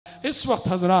اس وقت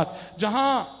حضرات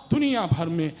جہاں دنیا بھر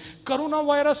میں کرونا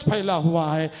وائرس پھیلا ہوا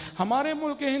ہے، ہمارے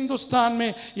ملک ہندوستان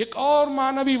میں ایک اور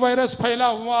مانوی وائرس پھیلا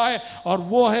ہوا ہے، اور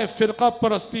وہ ہے فرقہ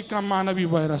پرستی کا مانوی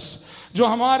وائرس، جو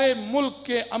ہمارے ملک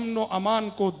کے امن و امان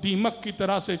کو دیمک کی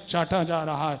طرح سے چاٹا جا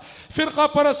رہا ہے۔ فرقہ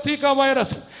پرستی کا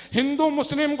وائرس، ہندو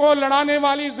مسلم کو لڑانے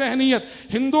والی ذہنیت،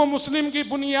 ہندو مسلم کی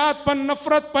بنیاد پر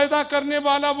نفرت پیدا کرنے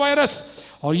والا وائرس،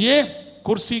 اور یہ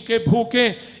کرسی کے بھوکے،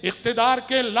 اقتدار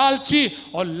کے لالچی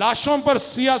اور لاشوں پر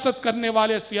سیاست کرنے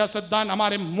والے سیاستدان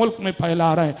ہمارے ملک میں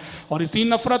پھیلا رہے ہیں۔ اور اسی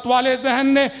نفرت والے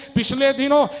ذہن نے پچھلے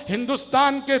دنوں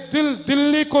ہندوستان کے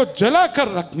دلی کو جلا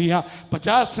کر رکھ دیا۔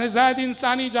 50 سے زائد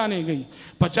انسانی جانیں گئی،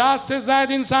 50 سے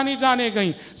زائد انسانی جانیں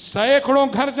گئیں، سینکڑوں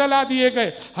گھر جلا دیے گئے،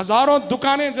 ہزاروں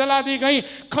دکانیں جلا دی گئیں،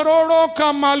 کروڑوں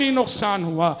کا مالی نقصان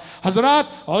ہوا حضرات۔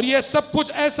 اور یہ سب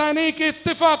کچھ ایسا نہیں کہ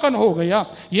اتفاقاً ہو گیا،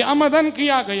 یہ عمدن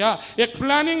کیا گیا، ایک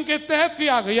پلاننگ کے تحت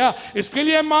کیا گیا، اس کے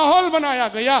لیے ماحول بنایا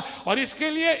گیا، اور اس کے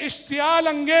لیے اشتعال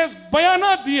انگیز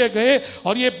بیانات دیے گئے،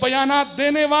 اور یہ بیانات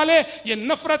دینے والے، یہ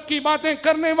نفرت کی باتیں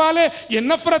کرنے والے، یہ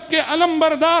نفرت کے علم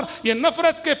بردار، یہ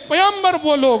نفرت کے پیغمبر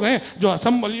وہ لوگ ہیں جو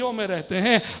اسمبلیوں میں رہتے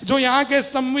ہیں، جو یہاں کے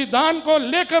سنویدھان کو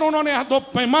لے کر انہوں نے عہد و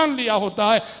پیمان لیا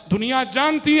ہوتا ہے۔ دنیا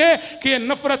جانتی ہے کہ یہ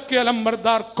نفرت کے علم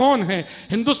بردار کون ہیں۔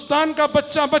 ہندوستان کا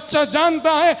بچہ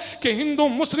جانتا ہے کہ ہندو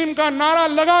مسلم کا نعرہ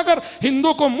لگا کر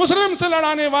ہندو کو مسلم سے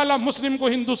لڑانے والا، مسلم کو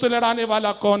ہندو سے لڑانے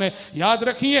والا کون ہے۔ یاد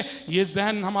رکھیے، یہ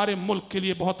ذہن ہمارے ملک کے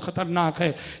لیے بہت خطرناک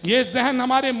ہے، یہ ذہن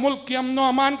ہمارے ملک کے امن و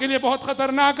امان کے لیے بہت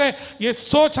خطرناک ہے، یہ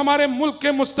سوچ ہمارے ملک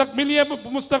کے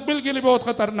مستقبل کے لیے بہت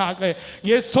خطرناک ہے۔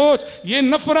 یہ سوچ، یہ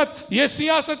نفرت، یہ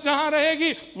سیاست جہاں رہے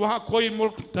گی وہاں کوئی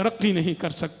ملک ترقی نہیں کر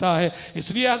سکتا ہے۔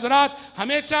 اس لیے حضرات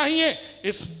ہمیں چاہیے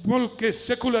اس ملک کے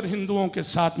سیکولر ہندوؤں کے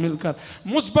ساتھ مل کر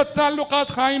مثبت تعلقات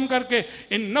قائم کر کے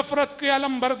ان نفرت کے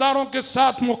علم برداروں کے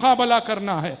ساتھ مقابلہ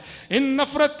کرنا ہے، ان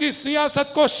نفرت کی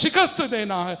سیاست کو شکست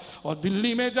دینا ہے۔ اور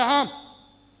دلی میں جہاں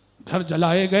گھر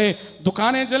جلائے گئے،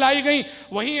 دکانیں جلائی گئیں،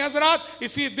 وہیں حضرات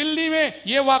اسی دلی میں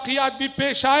یہ واقعات بھی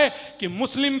پیش آئے کہ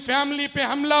مسلم فیملی پہ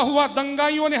حملہ ہوا،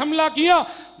 دنگائیوں نے حملہ کیا،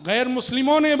 غیر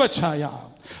مسلموں نے بچایا۔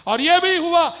 اور یہ بھی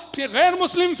ہوا کہ غیر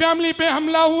مسلم فیملی پہ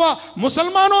حملہ ہوا،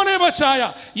 مسلمانوں نے بچایا۔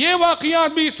 یہ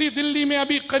واقعات بھی اسی دلی میں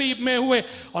ابھی قریب میں ہوئے۔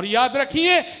 اور یاد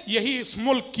رکھیے، یہی اس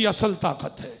ملک کی اصل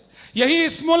طاقت ہے، یہی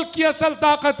اس ملک کی اصل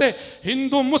طاقت ہے۔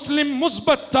 ہندو مسلم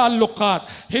مثبت تعلقات،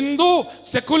 ہندو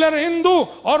سیکولر ہندو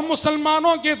اور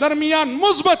مسلمانوں کے درمیان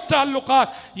مثبت تعلقات،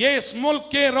 یہ اس ملک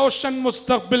کے روشن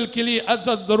مستقبل کے لیے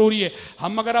عزت ضروری ہے۔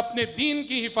 ہم اگر اپنے دین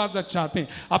کی حفاظت چاہتے ہیں،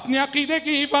 اپنے عقیدے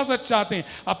کی حفاظت چاہتے ہیں،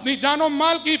 اپنی جان و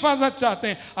مال کی حفاظت چاہتے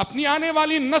ہیں، اپنی آنے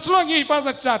والی نسلوں کی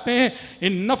حفاظت چاہتے ہیں،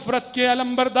 ان نفرت کے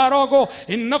علمبرداروں کو،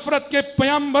 ان نفرت کے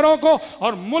پیغمبروں کو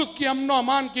اور ملک کے امن و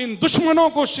امان کے ان دشمنوں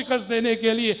کو شکست دینے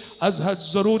کے لیے ازحد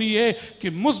ضروری ہے کہ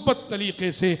مثبت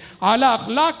طریقے سے اعلیٰ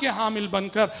اخلاق کے حامل بن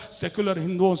کر سیکولر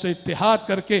ہندوؤں سے اتحاد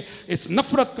کر کے اس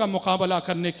نفرت کا مقابلہ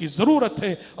کرنے کی ضرورت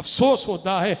ہے۔ افسوس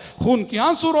ہوتا ہے، خون کی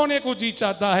آنسو رونے کو جی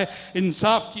چاہتا ہے،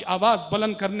 انصاف کی آواز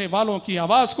بلند کرنے والوں کی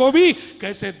آواز کو بھی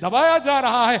کیسے دبایا جا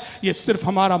رہا ہے۔ یہ صرف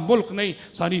ہمارا ملک نہیں،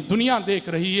 ساری دنیا دیکھ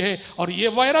رہی ہے۔ اور یہ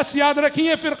وائرس یاد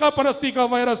رکھیے، فرقہ پرستی کا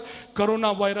وائرس کرونا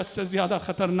وائرس سے زیادہ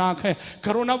خطرناک ہے۔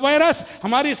 کرونا وائرس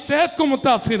ہماری صحت کو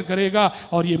متاثر کرے گا،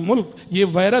 اور یہ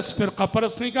وائرس فرقہ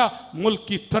پرستی کا ملک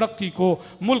کی ترقی کو،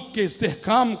 ملک کے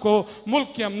استحکام کو،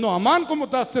 ملک کے امن و امان کو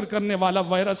متاثر کرنے والا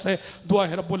وائرس ہے۔ دعا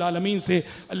ہے رب العالمین سے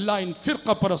اللہ ان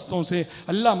فرقہ پرستوں سے،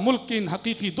 اللہ ملک کے ان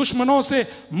حقیقی دشمنوں سے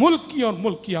ملک کی اور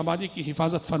ملک کی آبادی کی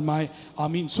حفاظت فرمائے۔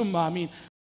 آمین ثم آمین۔